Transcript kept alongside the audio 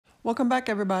Welcome back,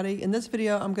 everybody. In this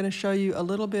video, I'm going to show you a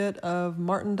little bit of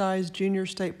Martin Dies Junior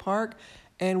State Park,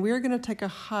 and we're going to take a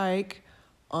hike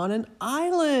on an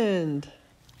island.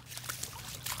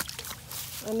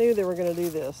 I knew they were going to do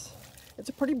this. It's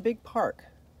a pretty big park,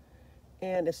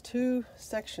 and it's two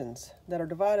sections that are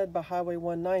divided by Highway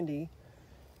 190,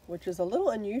 which is a little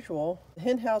unusual. The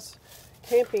hen house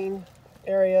camping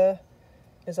area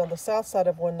is on the south side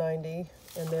of 190,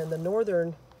 and then the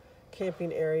northern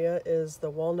camping area is the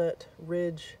Walnut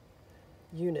Ridge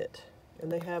unit,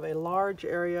 and they have a large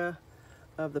area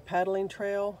of the paddling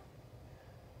trail.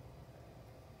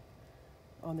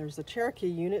 Oh, and there's the Cherokee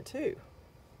unit too.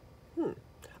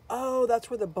 Oh, that's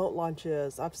where the boat launch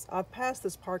is. I've passed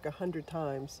this park 100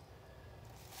 times.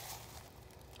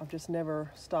 I've just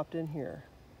never stopped in here.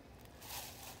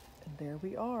 And there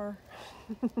we are.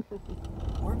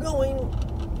 We're going.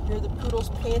 Hear the poodles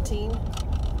panting.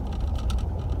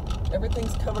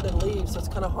 Everything's covered in leaves, so it's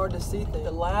kind of hard to see things.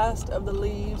 The last of the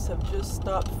leaves have just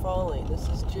stopped falling. This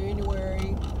is January,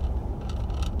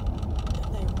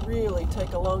 and they really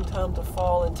take a long time to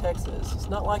fall in Texas. It's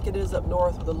not like it is up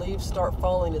north where the leaves start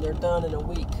falling and they're done in a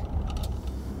week.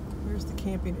 Here's the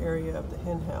camping area of the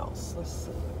hen house. Let's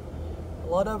see. A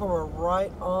lot of them are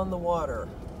right on the water.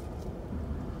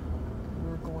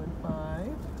 We're going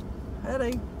 5. Had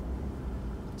a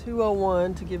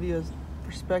 201 to give you a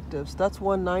perspectives. That's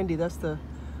 190. That's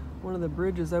one of the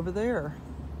bridges over there.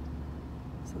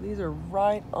 So these are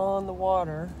right on the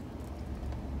water.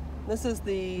 This is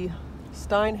the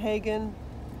Steinhagen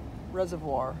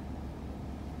Reservoir.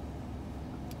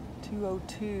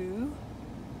 202.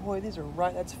 Boy, these are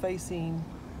right. That's facing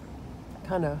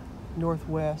kind of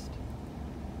northwest.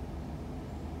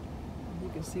 You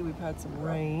can see we've had some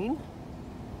rain,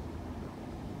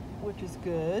 which is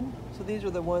good. So these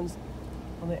are the ones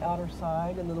on the outer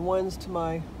side, and then the ones to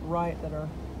my right that are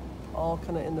all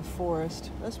kind of in the forest.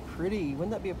 That's pretty.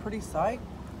 Wouldn't that be a pretty sight?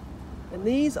 And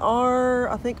these are,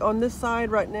 I think on this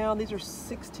side right now, these are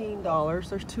 $16.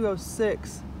 There's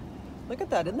 206. Look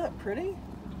at that. Isn't that pretty?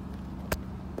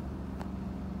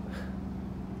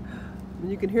 And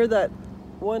you can hear that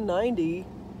 190.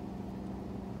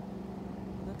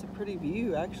 That's a pretty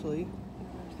view, actually.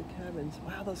 There's the cabins.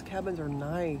 Wow, those cabins are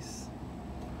nice.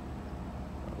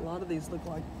 A lot of these look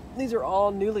like, these are all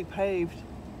newly paved,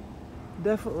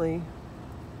 definitely.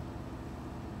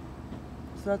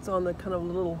 So that's on the kind of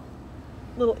little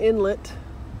inlet,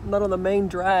 not on the main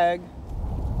drag.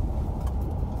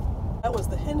 That was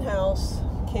the hen house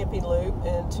camping loop,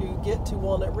 and to get to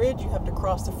Walnut Ridge, you have to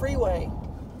cross the freeway.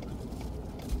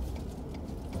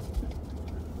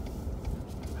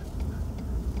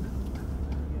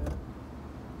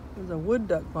 There's a wood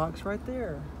duck box right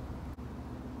there.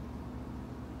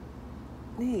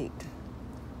 Neat.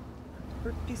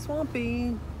 Pretty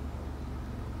swampy.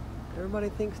 Everybody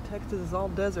thinks Texas is all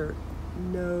desert.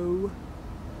 No.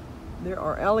 There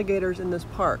are alligators in this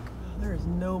park. There is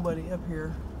nobody up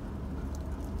here.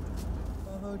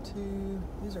 502.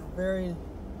 These are very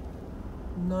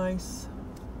nice,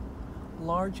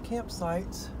 large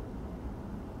campsites.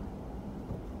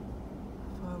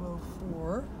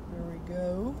 504. There we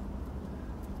go.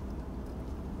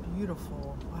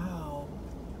 Beautiful. Wow.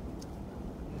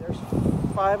 There's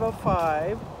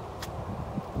 505.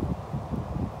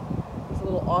 There's a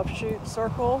little offshoot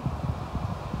circle.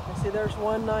 I see there's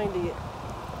 190.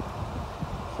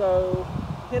 So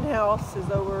hen house is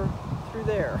over through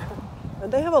there.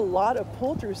 And they have a lot of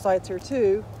pull-through sites here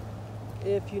too,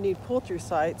 if you need pull-through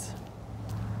sites.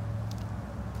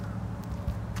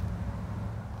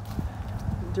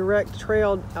 Direct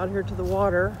trail out here to the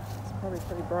water. It's probably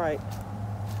pretty bright.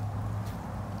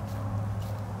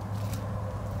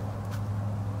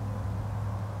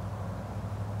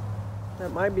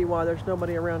 That might be why there's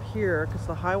nobody around here, because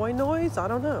the highway noise, I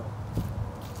don't know.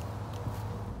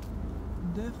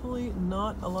 Definitely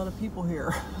not a lot of people here.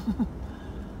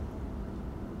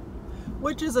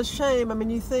 Which is a shame. I mean,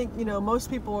 you think, you know,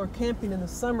 most people are camping in the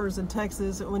summers in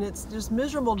Texas when it's just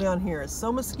miserable down here. It's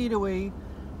so mosquito-y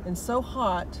and so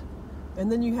hot.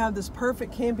 And then you have this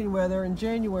perfect camping weather in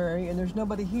January and there's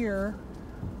nobody here.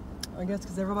 I guess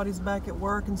because everybody's back at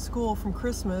work and school from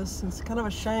Christmas. It's kind of a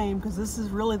shame because this is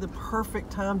really the perfect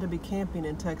time to be camping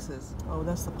in Texas. Oh,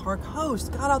 that's the park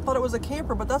host. God, I thought it was a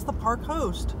camper, but that's the park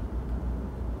host.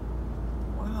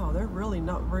 Wow, there are really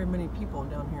not very many people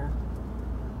down here.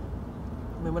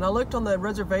 I mean, when I looked on the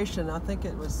reservation, I think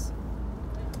it was,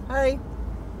 hey,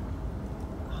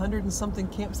 100 and something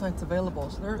campsites available.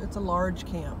 So it's a large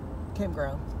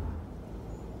campground.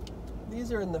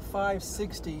 These are in the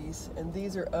 560s, and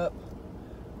these are up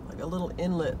like a little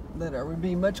inlet that would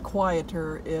be much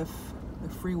quieter if the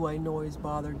freeway noise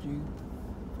bothered you.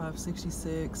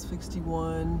 566,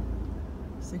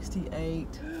 61, 68.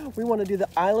 We want to do the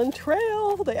island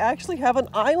trail. They actually have an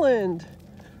island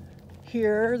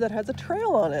here that has a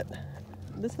trail on it.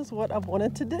 This is what I've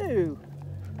wanted to do.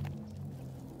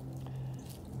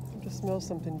 I can smell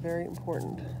something very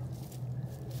important.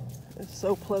 It's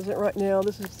so pleasant right now.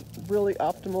 This is really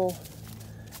optimal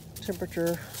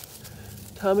temperature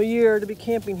time of year to be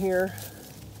camping here.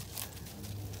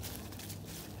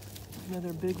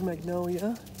 Another big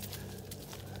magnolia.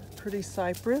 Pretty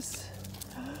cypress.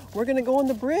 We're gonna go on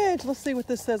the bridge. Let's see what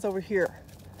this says over here.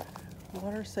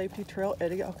 Water safety trail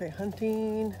etiquette. Okay,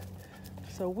 hunting.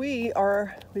 So we've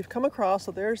come across,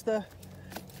 so there's where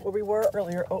we were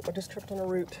earlier. Oh, I just tripped on a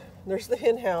root. There's the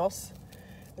hen house.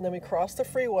 And then we crossed the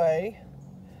freeway,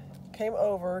 came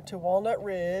over to Walnut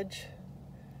Ridge.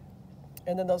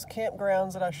 And then those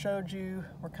campgrounds that I showed you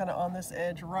were kind of on this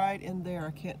edge right in there.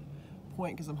 I can't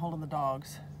point because I'm holding the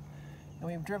dogs. And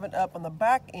we've driven up on the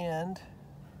back end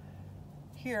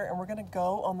here, and we're gonna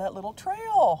go on that little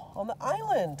trail on the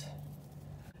island.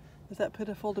 Is that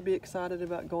pitiful to be excited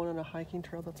about going on a hiking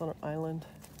trail that's on an island?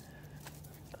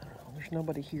 I don't know, there's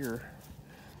nobody here,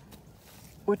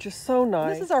 which is so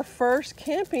nice. This is our first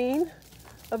camping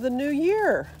of the new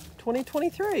year,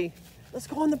 2023. Let's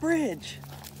go on the bridge.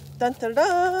 Dun, da,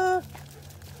 da, da.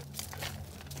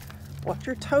 Watch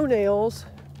your toenails.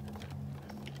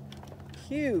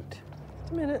 Cute.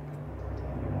 Just a minute.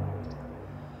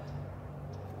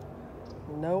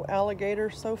 No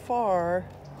alligators so far.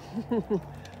 Ooh,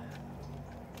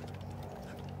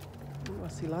 I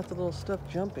see lots of little stuff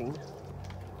jumping.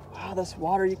 Wow, this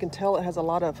water, you can tell it has a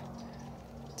lot of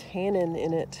tannin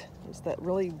in it. It's that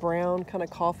really brown kind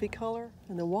of coffee color.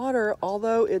 And the water,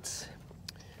 although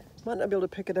might not be able to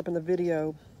pick it up in the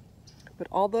video, but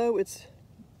although it's,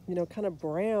 kind of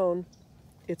brown,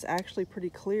 it's actually pretty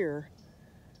clear.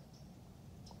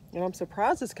 And I'm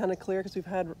surprised it's kind of clear because we've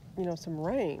had, some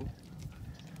rain.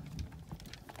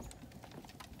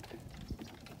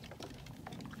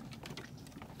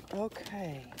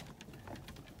 Okay.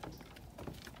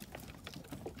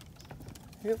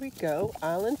 Here we go,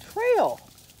 Island Trail.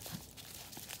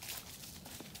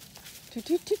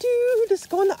 Just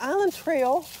go on the Island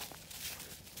Trail.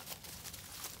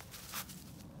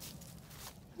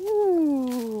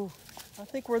 Ooh, I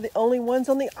think we're the only ones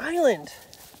on the island.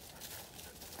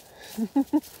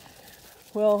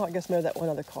 Well, I guess maybe that one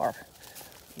other car,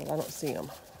 but I don't see them.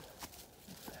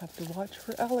 Have to watch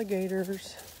for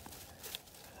alligators.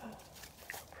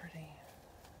 Pretty.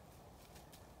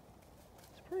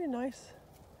 It's a pretty nice,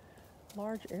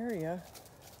 large area.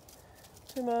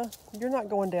 Emma, you're not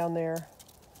going down there.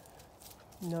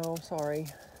 No, sorry.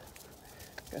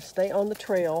 Gotta stay on the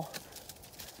trail.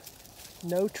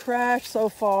 No trash so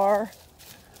far.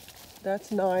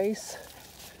 That's nice.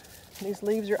 And these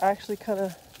leaves are actually kind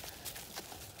of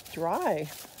dry.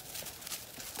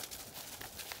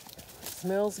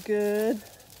 Smells good.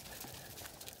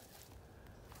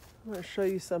 I'm going to show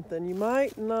you something you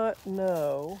might not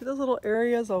know. See those little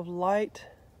areas of light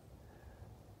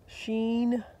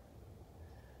sheen?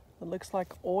 It looks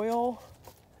like oil.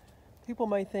 People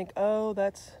may think, oh,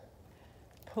 that's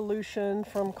pollution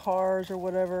from cars or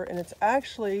whatever, and it's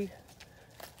actually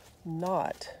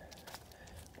not.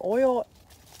 Oil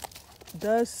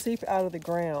does seep out of the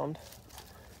ground,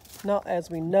 not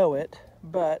as we know it,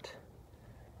 but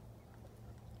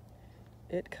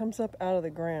it comes up out of the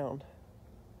ground.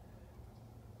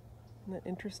 Isn't that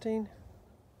interesting?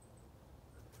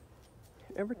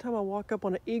 Every time I walk up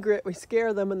on an egret, we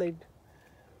scare them and they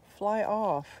fly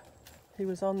off. He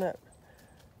was on that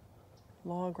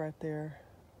log right there.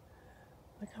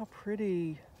 Look how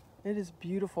pretty. It is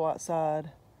beautiful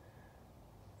outside.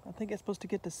 I think it's supposed to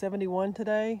get to 71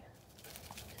 today.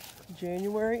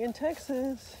 January in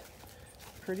Texas.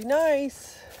 Pretty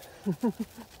nice.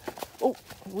 Oh,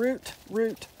 root.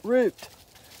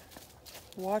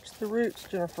 Watch the roots,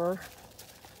 Jennifer.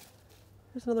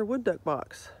 Here's another wood duck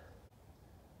box.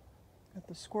 Got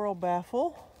the squirrel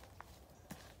baffle.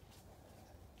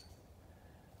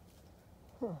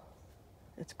 Huh.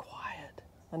 It's quiet.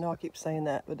 I know I keep saying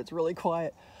that, but it's really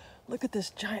quiet. Look at this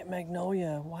giant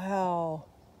magnolia. Wow.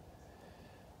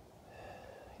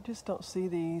 You just don't see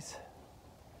these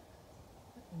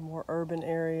in more urban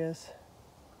areas.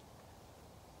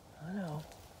 I know.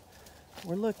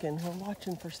 We're looking, we're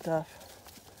watching for stuff.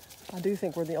 I do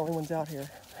think we're the only ones out here.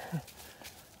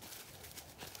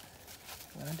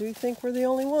 I do think we're the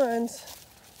only ones.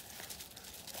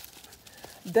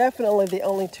 Definitely the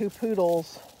only two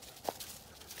poodles.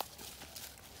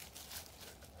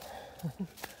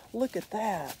 Look at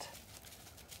that.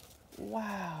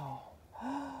 Wow.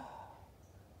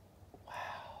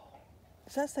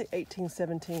 Does that say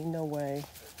 1817? No way.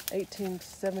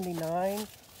 1879?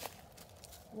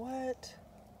 What?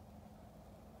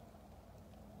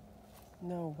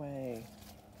 No way.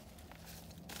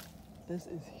 This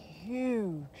is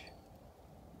huge.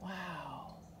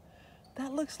 Wow.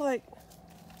 That looks like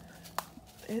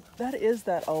that is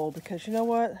that old, because you know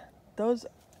what? Those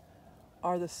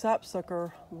are the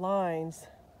sapsucker lines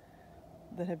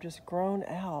that have just grown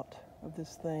out of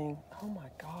this thing. Oh my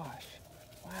gosh.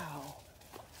 Wow.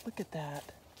 Look at that.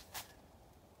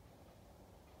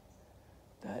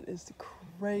 That is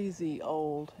crazy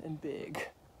old and big.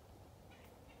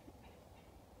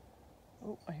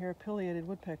 Oh, I hear a pileated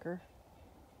woodpecker.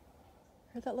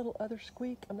 Hear that little other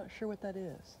squeak? I'm not sure what that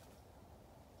is.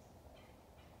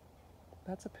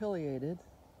 That's a pileated.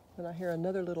 Then I hear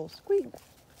another little squeak.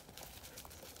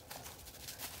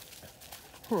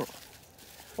 Well,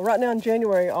 right now in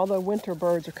January, all the winter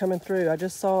birds are coming through.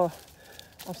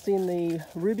 I've seen the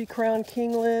ruby crown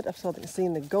kinglet. I've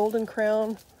seen the golden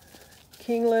crown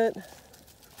kinglet,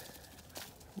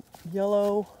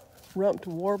 yellow rumped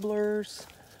warblers.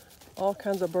 All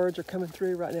kinds of birds are coming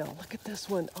through right now. Look at this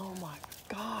one. Oh my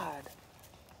God.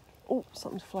 Oh,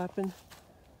 something's flapping.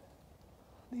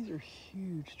 These are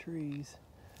huge trees.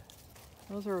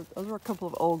 Those are a couple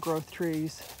of old growth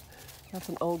trees. That's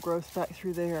an old growth back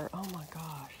through there. Oh my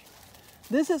gosh.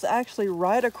 This is actually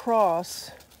right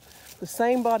across the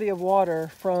same body of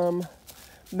water from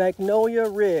Magnolia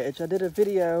Ridge. I did a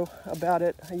video about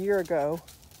it a year ago.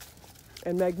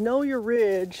 And Magnolia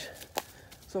Ridge,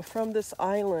 so from this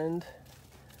island,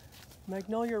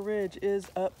 Magnolia Ridge is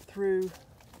up through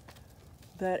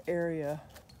that area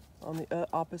on the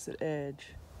opposite edge.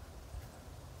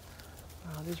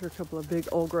 Wow, these are a couple of big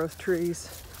old growth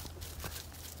trees.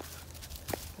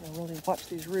 I really watch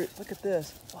these roots. Look at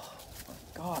this. Oh my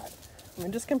God. I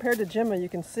mean, just compared to Gemma, you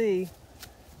can see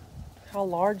how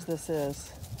large this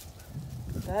is.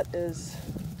 That is,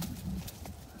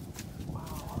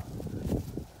 wow.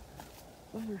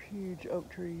 Those are huge oak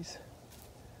trees.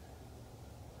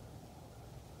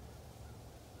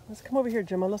 Let's come over here,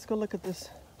 Gemma. Let's go look at this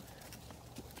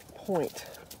point.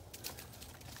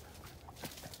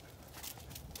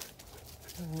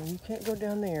 You can't go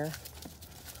down there.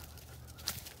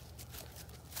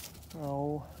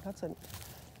 Oh, that's a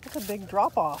big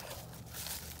drop off.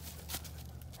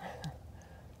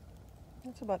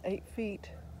 That's about 8 feet.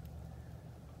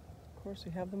 Of course,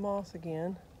 we have the moss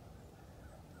again.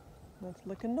 Let's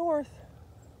looking north.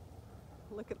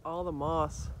 Look at all the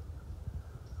moss.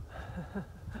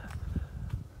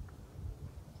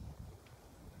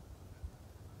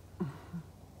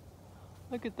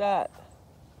 Look at that.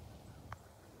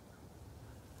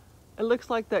 It looks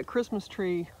like that Christmas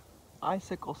tree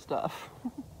icicle stuff.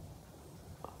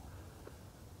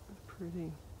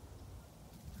 Pretty.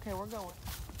 Okay, we're going.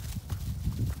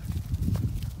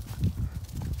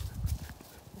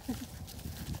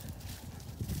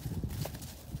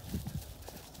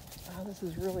 Oh, this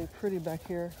is really pretty back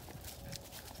here.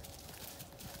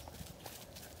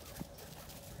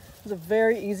 It's a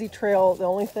very easy trail. The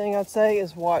only thing I'd say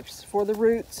is watch for the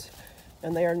roots,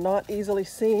 and they are not easily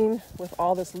seen with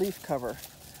all this leaf cover.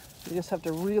 You just have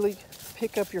to really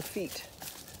pick up your feet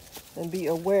and be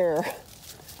aware,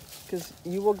 because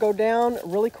you will go down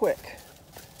really quick.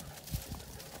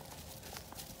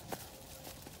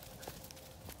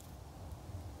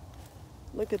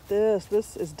 Look at this.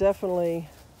 This is definitely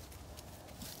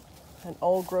an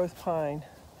old growth pine.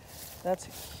 That's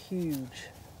huge.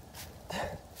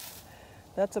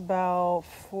 That's about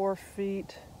 4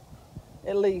 feet,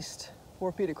 at least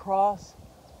 4 feet across.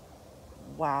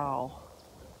 Wow.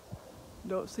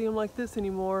 Don't see them like this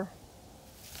anymore.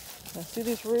 Now see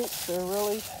these roots? They're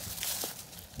really,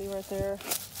 see right there?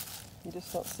 You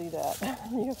just don't see that.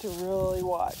 You have to really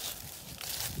watch.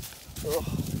 Ugh.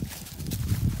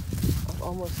 I've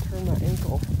almost turned my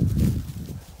ankle.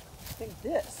 Look at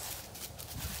this.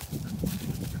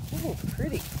 Oh,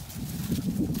 pretty.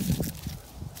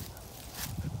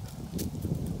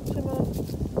 Gemma,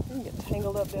 you can get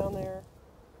tangled up down there.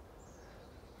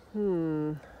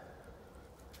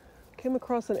 Came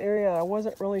across an area I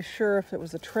wasn't really sure if it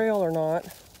was a trail or not.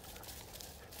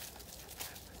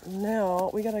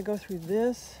 Now we gotta go through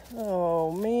this.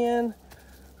 Oh man.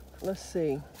 Let's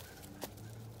see.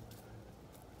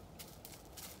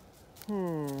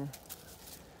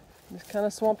 It's kind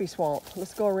of swampy swamp.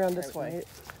 Let's go around this way.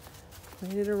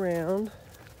 Made it around.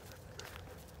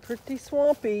 Pretty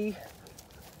swampy.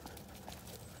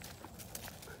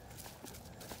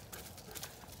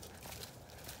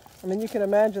 I mean, you can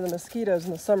imagine the mosquitoes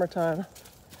in the summertime.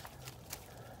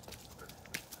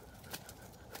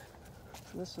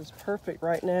 So this is perfect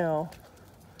right now.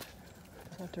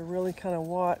 Have to really kind of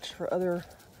watch for other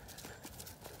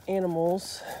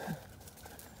animals.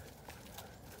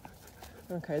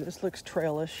 Okay, this looks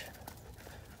trailish.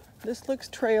 This looks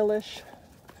trailish.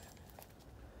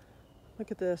 Look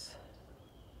at this.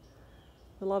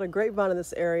 A lot of grapevine in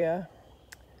this area.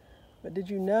 But did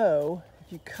you know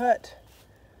if you cut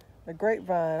a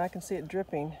grapevine, I can see it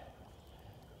dripping.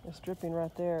 It's dripping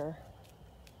right there.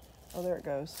 Oh, there it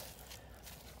goes.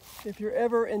 If you're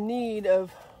ever in need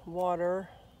of water,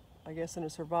 I guess in a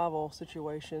survival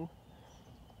situation,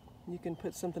 you can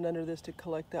put something under this to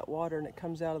collect that water, and it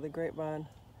comes out of the grapevine.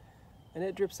 And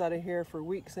it drips out of here for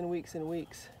weeks and weeks and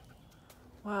weeks.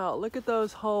 Wow, look at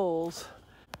those holes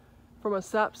from a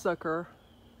sapsucker.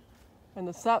 And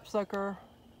the sapsucker,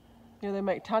 you know, they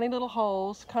make tiny little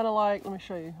holes, kind of like, let me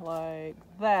show you, like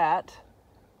that.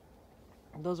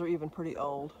 Those are even pretty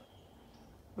old.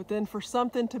 But then for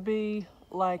something to be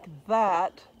like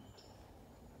that,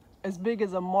 as big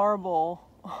as a marble,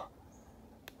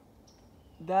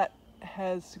 that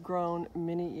has grown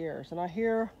many years. And I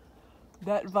hear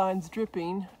that vine's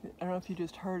dripping. I don't know if you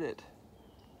just heard it.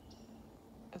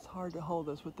 It's hard to hold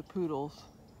this with the poodles.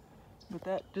 But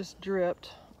that just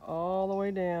dripped all the way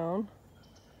down,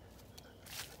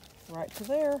 right to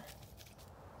there.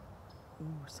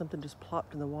 Ooh, something just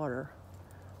plopped in the water.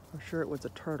 I'm sure it was a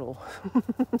turtle.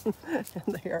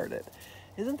 And they heard it.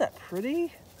 Isn't that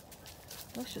pretty?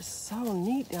 That's just so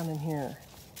neat down in here.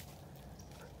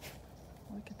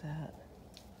 Look at that.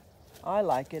 I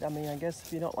like it. I mean, I guess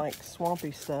if you don't like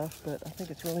swampy stuff, but I think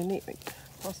it's really neat.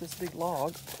 Plus this big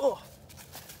log. Oh,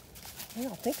 what do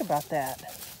y'all think about that?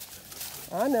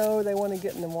 I know they want to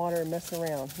get in the water and mess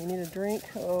around. You need a drink?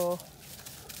 Oh,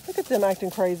 look at them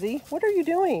acting crazy. What are you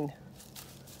doing?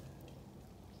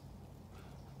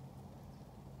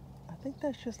 I think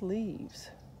that's just leaves.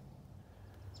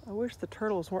 I wish the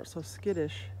turtles weren't so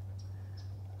skittish.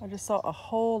 I just saw a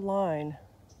whole line,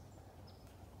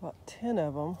 about 10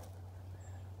 of them.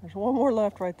 There's one more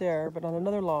left right there, but on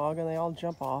another log, and they all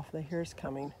jump off. They hear us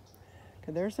coming.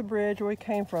 Okay, there's the bridge where we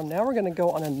came from. Now we're gonna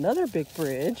go on another big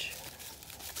bridge.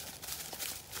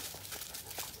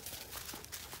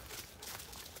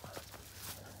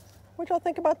 What y'all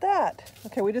think about that?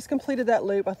 Okay, we just completed that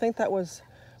loop. I think that was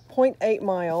 0.8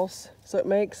 miles, so it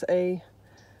makes a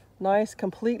nice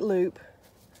complete loop.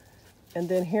 And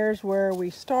then here's where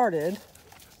we started.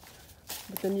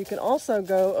 But then you can also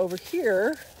go over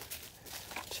here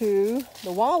to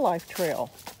the wildlife trail.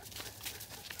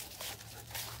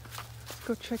 Let's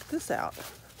go check this out.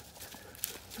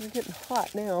 We're getting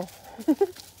hot now.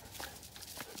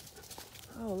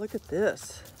 Oh, look at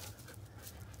this.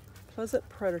 Pleasant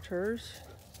predators.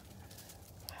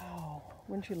 Wow,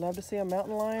 wouldn't you love to see a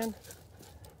mountain lion?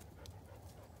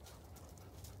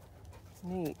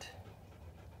 Neat.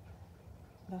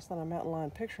 That's not a mountain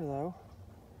lion picture though.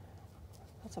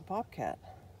 That's a bobcat,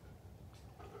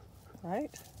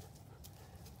 right?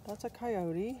 That's a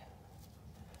coyote.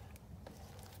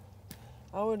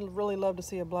 I would really love to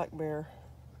see a black bear.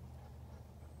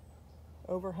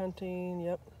 Overhunting,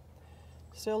 yep.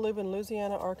 Still live in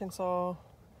Louisiana, Arkansas.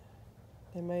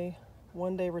 They may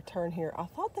one day return here. I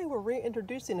thought they were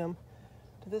reintroducing them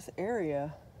to this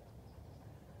area.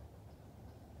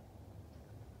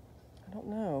 I don't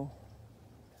know.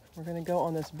 We're gonna go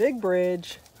on this big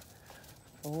bridge.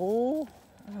 Oh,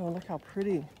 look how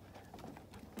pretty.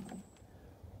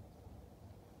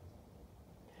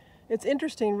 It's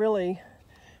interesting, really.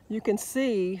 You can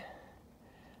see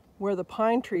where the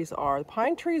pine trees are. The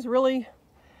pine trees really,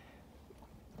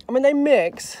 I mean, they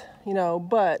mix, you know,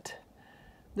 but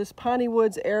this piney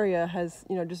woods area has,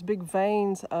 you know, just big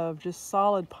veins of just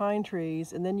solid pine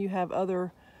trees, and then you have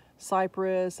other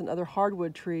cypress and other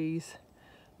hardwood trees.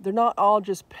 They're not all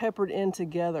just peppered in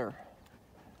together.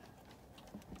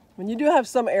 I mean, you do have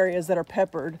some areas that are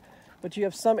peppered, but you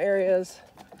have some areas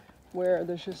where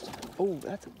there's just, oh,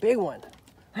 that's a big one.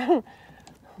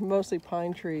 Mostly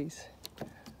pine trees.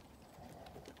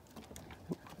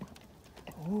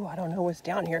 Ooh, I don't know what's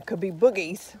down here. Could be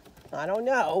boogies. I don't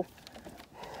know.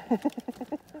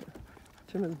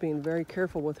 Gemma's being very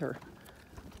careful with her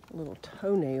little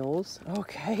toenails.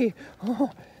 Okay. Oh,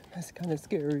 that's kind of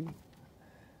scary.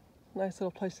 Nice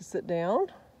little place to sit down.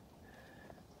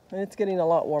 And it's getting a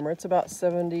lot warmer. It's about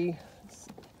 70,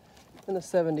 in the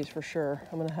 70s for sure.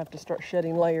 I'm gonna have to start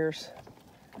shedding layers.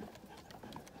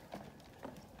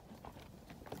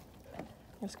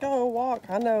 Let's go walk.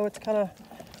 I know it's kind of,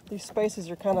 these spaces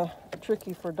are kind of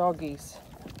tricky for doggies.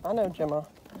 I know, Gemma.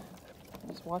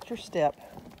 Just watch your step.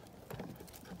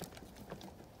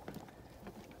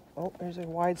 Oh, there's a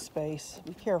wide space.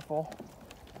 Be careful.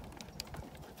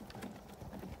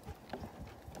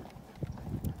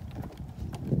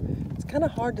 kind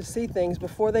of hard to see things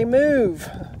before they move.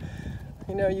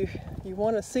 You know, you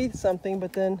want to see something,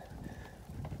 but then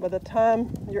by the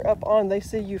time you're up on, they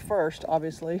see you first,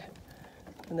 obviously,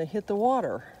 and they hit the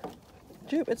water.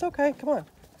 Jupe, it's okay, come on.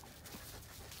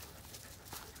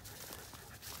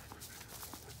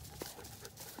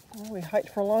 Well, we hiked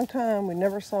for a long time. We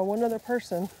never saw one other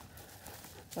person.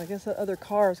 I guess that other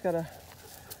car's got a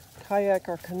kayak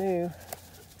or canoe.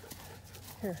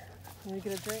 Here, can you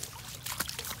get a drink?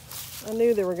 I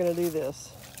knew they were going to do this.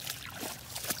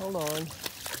 Hold on.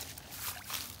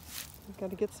 We've got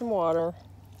to get some water.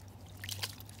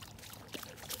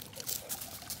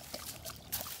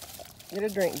 Get a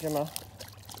drink, Gemma.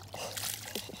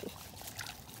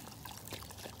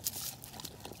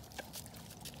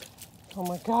 Oh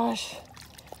my gosh,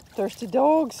 thirsty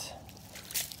dogs.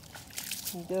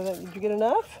 Did you get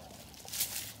enough?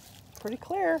 Pretty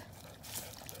clear.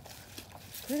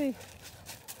 Pretty.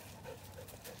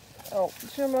 Oh,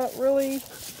 Gemma, really?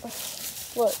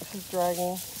 Look, she's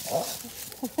dragging.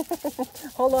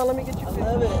 Hold on, let me get you. I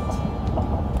love it.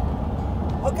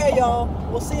 Okay, y'all.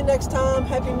 We'll see you next time.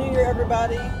 Happy New Year,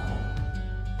 everybody.